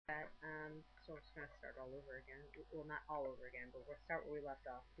So it's going to start all over again. Well, not all over again, but we'll start where we left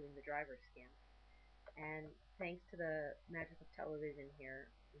off, doing the driver scan. And thanks to the magic of television here,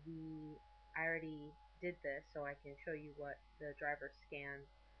 I already did this, so I can show you what the driver scan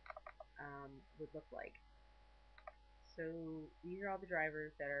would look like. So these are all the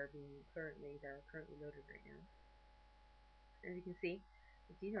drivers that are currently loaded right now. As you can see,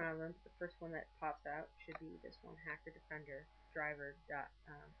 these are them. The first one that pops out should be this one, Hacker Defender Driver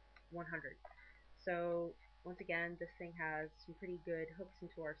 100. So once again, this thing has some pretty good hooks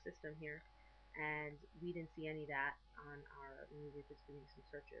into our system here, and we didn't see any of that on when we were just doing some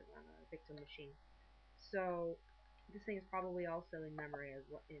searches on a victim machine. So this thing is probably also in memory as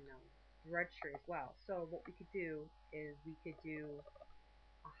well, in the registry as well. So what we could do is we could do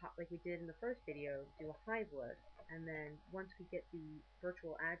like we did in the first video, do a hive list, and then once we get the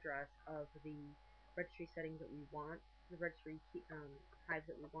virtual address of the registry settings that we want, the registry hives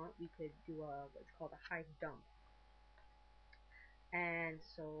that we want, we could do what's called a hive dump. And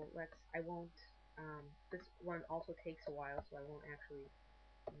so this one also takes a while, so I won't actually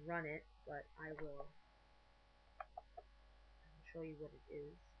run it, but I will show you what it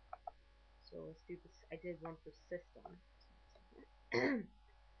is. So let's do this. I did one for system.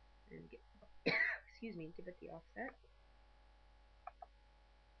 And excuse me, give it the offset.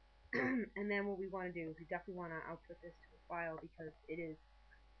 And then what we want to do is we definitely want to output this to a file because it is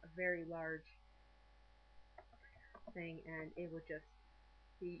a very large thing, and it would just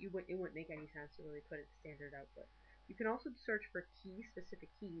it wouldn't make any sense to really put it standard output. You can also search for specific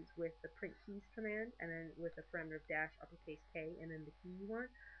keys with the print keys command, and then with the parameter of dash uppercase K, and then the key you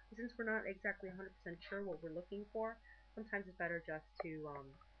want. But since we're not exactly 100% sure what we're looking for, sometimes it's better just to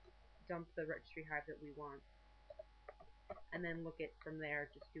dump the registry hive that we want, and then look at from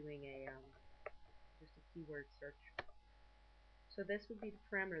there, just doing just a keyword search. So this would be the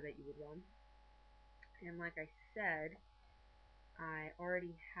parameter that you would run. And like I said, I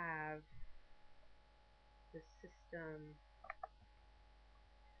already have the system,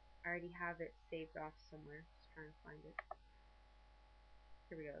 I already have it saved off somewhere. Just trying to find it.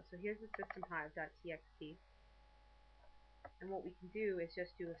 Here we go. So here's the system hive.txt. And what we can do is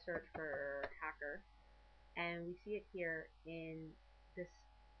just do a search for hacker. And we see it here in this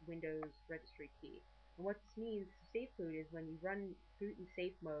Windows registry key. And what this means, safe boot, is when you run boot in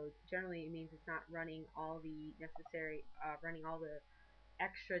safe mode, generally it means it's not running all the necessary, running all the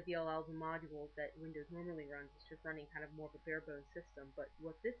extra DLLs and modules that Windows normally runs. It's just running kind of more of a bare bones system. But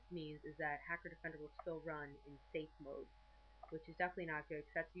what this means is that Hacker Defender will still run in safe mode, which is definitely not good,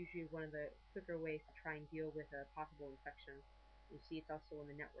 because that's usually one of the quicker ways to try and deal with a possible infection. You see it's also in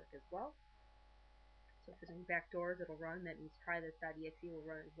the network as well. So if there's any backdoors, it'll run. That means try-this.exe will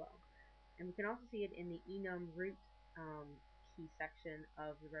run as well. And we can also see it in the enum root key section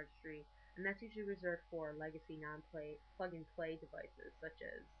of the registry, and that's usually reserved for legacy plug-and-play devices such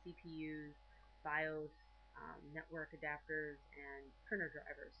as CPUs, BIOS, network adapters, and printer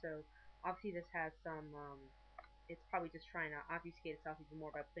drivers. So obviously this has some, it's probably just trying to obfuscate itself even more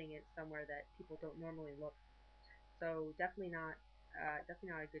by putting it somewhere that people don't normally look. So definitely not a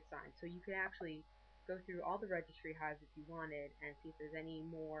good sign. So you could actually go through all the registry hives if you wanted and see if there's any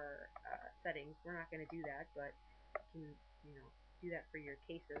more settings. We're not going to do that, but you can, do that for your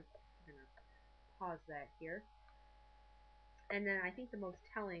cases. I'm going to pause that here. And then I think the most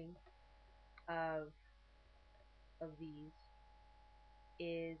telling of these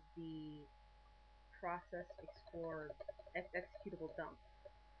is the process explorer executable dump,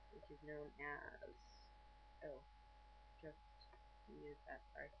 which is known as use that,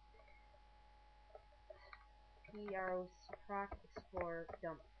 sorry. proc explorer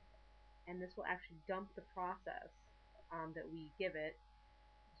dump, and this will actually dump the process that we give it.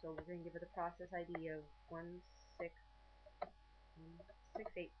 So we're going to give it a process ID of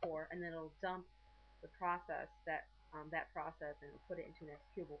 16684, and then it'll dump the process that process and put it into an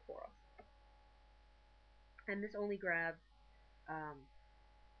executable for us. And this only grabs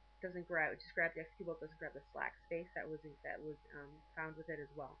doesn't grab, it just grabs the executable, doesn't grab the slack space that was found with it as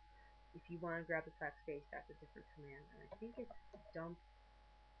well. If you want to grab the slack space, that's a different command. And I think it's dump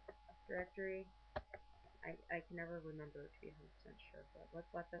directory. I can never remember to be 100% sure, but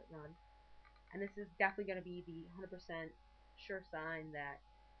let's let that run. And this is definitely going to be the 100% sure sign that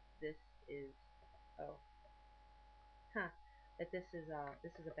this is that this is a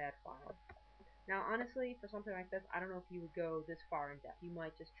bad file. Now, honestly, for something like this, I don't know if you would go this far in depth. You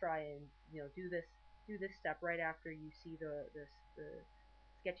might just try and do this step right after you see the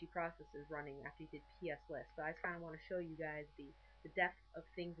sketchy processes running after you did PS list. But I kind of want to show you guys the depth of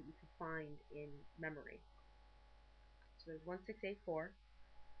things that you can find in memory. So there's 1684.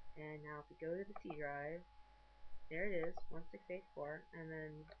 And now if we go to the C drive, there it is, 1684, and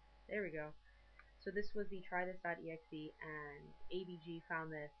then there we go. So this was the trythis.exe, and AVG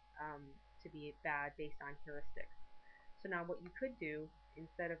found this to be bad based on heuristics. So now what you could do,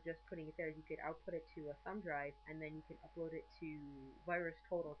 instead of just putting it there, you could output it to a thumb drive, and then you can upload it to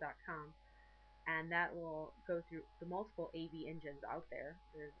virustotal.com, and that will go through the multiple AV engines out there.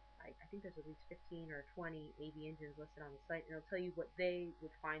 There's, I think there's at least 15 or 20 AV engines listed on the site, and it'll tell you what they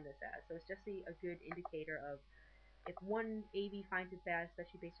would find this as. So it's just a good indicator of if one AV finds it bad,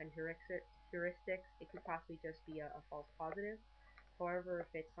 especially based on heuristics, it could possibly just be a false positive. However, if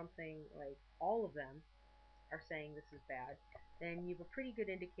it's something like all of them are saying this is bad, then you have a pretty good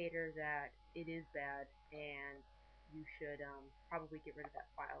indicator that it is bad, and you should probably get rid of that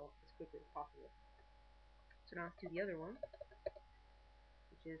file as quickly as possible. So now let's do the other one,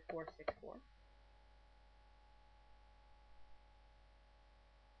 which is 464.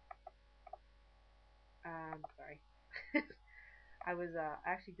 Sorry. I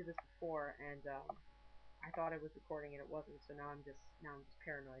actually did this before, and I thought I was recording and it wasn't, so now I'm just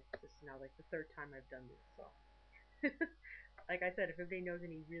paranoid. This is now like the third time I've done this, so. Like I said, if everybody knows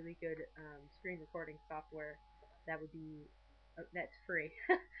any really good screen recording software, that would be, that's free.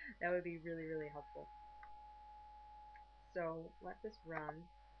 That would be really, really helpful. So let this run,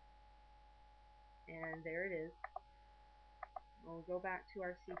 and there it is. We'll go back to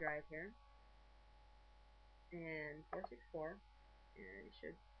our C drive here, and 464, and it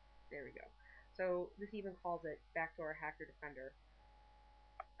should, there we go. So this even calls it backdoor hacker defender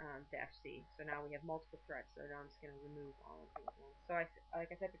 -C. So now we have multiple threats. So now I'm just going to remove all of these ones. So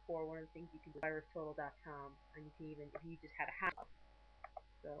like I said before, one of the things you can do is virustotal.com, and you can even, if you just had a hack.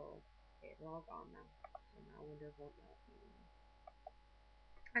 So okay, they're all gone now. So now Windows won't let me.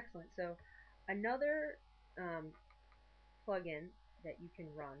 Excellent. So another plugin that you can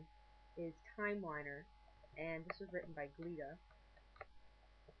run is Timeliner, and this was written by Glita.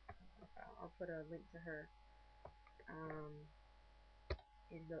 I'll put a link to her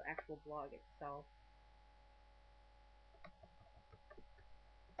in the actual blog itself.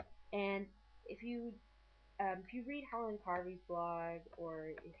 And if you read Harlan Carvey's blog, or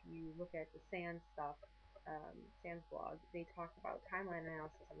if you look at the SANS stuff, SANS blog, they talk about timeline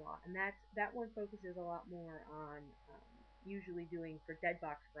analysis a lot, and that one focuses a lot more on usually doing for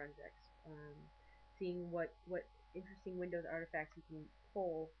deadbox forensics, seeing what interesting Windows artifacts you can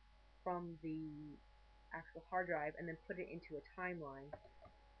pull from the actual hard drive and then put it into a timeline,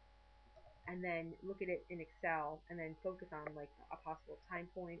 and then look at it in Excel, and then focus on like a possible time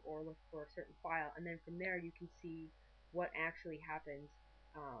point or look for a certain file, and then from there you can see what actually happened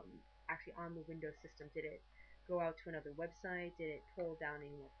actually on the Windows system. Did it go out to another website? Did it pull down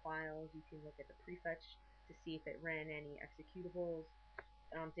any more files? You can look at the prefetch to see if it ran any executables.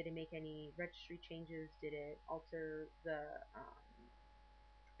 Did it make any registry changes? Did it alter the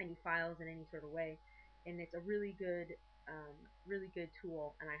any files in any sort of way? And it's a really good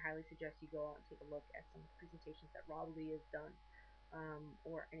tool, and I highly suggest you go out and take a look at some of the presentations that Rob Lee has done,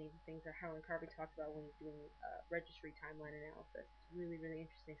 or any of the things that Harlan Carvey talked about when he's doing registry timeline analysis. It's really, really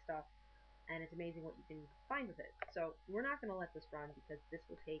interesting stuff, and it's amazing what you can find with it. So we're not going to let this run because this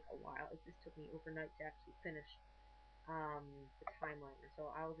will take a while. This took me overnight to actually finish the timeliner.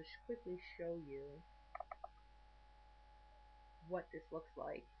 So I'll just quickly show you what this looks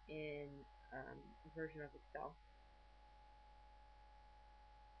like in a version of Excel.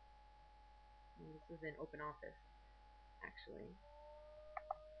 And this is in OpenOffice, actually.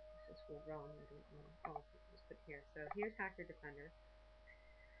 This will run, I don't know. Oh, let's put it here. So here's Hacker Defender.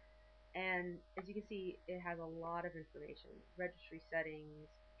 And as you can see, it has a lot of information. Registry settings,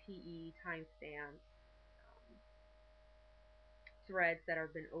 PE, timestamps, threads that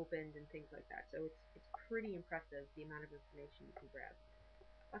have been opened, and things like that. So it's pretty impressive, the amount of information you can grab.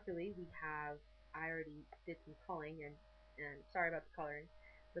 Luckily, I already did some culling, and sorry about the coloring,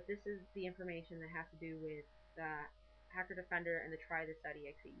 but this is the information that has to do with the Hacker Defender and the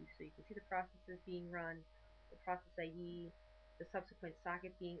trythis.exe. So you can see the processes being run, the process ID, the subsequent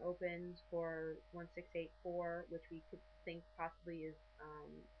socket being opened for 1684, which we could think possibly is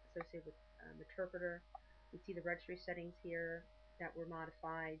associated with interpreter. We see the registry settings here that were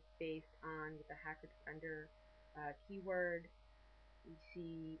modified based on the Hacker Defender keyword. We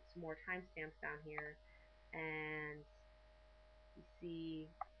see some more timestamps down here, and we see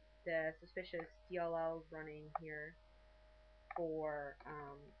the suspicious DLLs running here for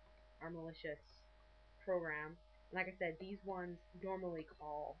our malicious program. And like I said, these ones normally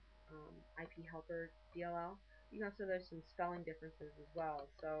call IP helper DLL. You can also, there's some spelling differences as well,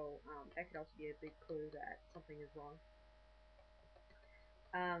 so that could also be a big clue that something is wrong.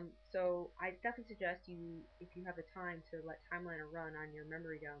 So I definitely suggest you, if you have the time, to let Timeliner run on your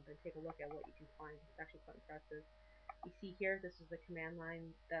memory dump and take a look at what you can find. It's actually quite impressive. You see here, this is the command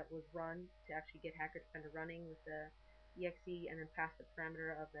line that was run to actually get Hacker Defender running with the exe and then pass the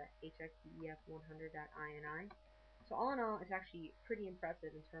parameter of the hxdef100.ini. So all in all, it's actually pretty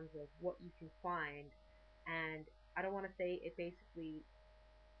impressive in terms of what you can find. And I don't want to say it basically,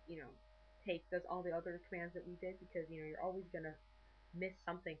 does all the other commands that we did, because you're always gonna miss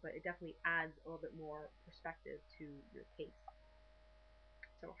something, but it definitely adds a little bit more perspective to your case.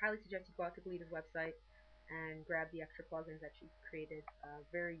 So highly suggest you go out to Gleda's website and grab the extra plugins that she's created.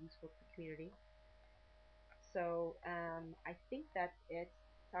 Very useful to the community. So I think that's it.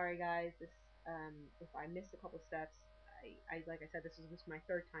 Sorry guys, if I missed a couple steps, like I said, this is my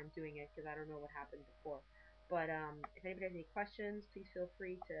third time doing it because I don't know what happened before. But if anybody has any questions, please feel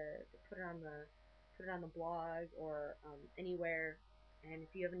free to put it on the blog or anywhere. And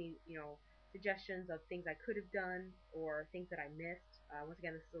if you have any suggestions of things I could have done or things that I missed, once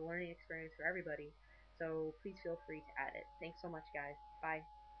again, this is a learning experience for everybody. So please feel free to add it. Thanks so much, guys. Bye.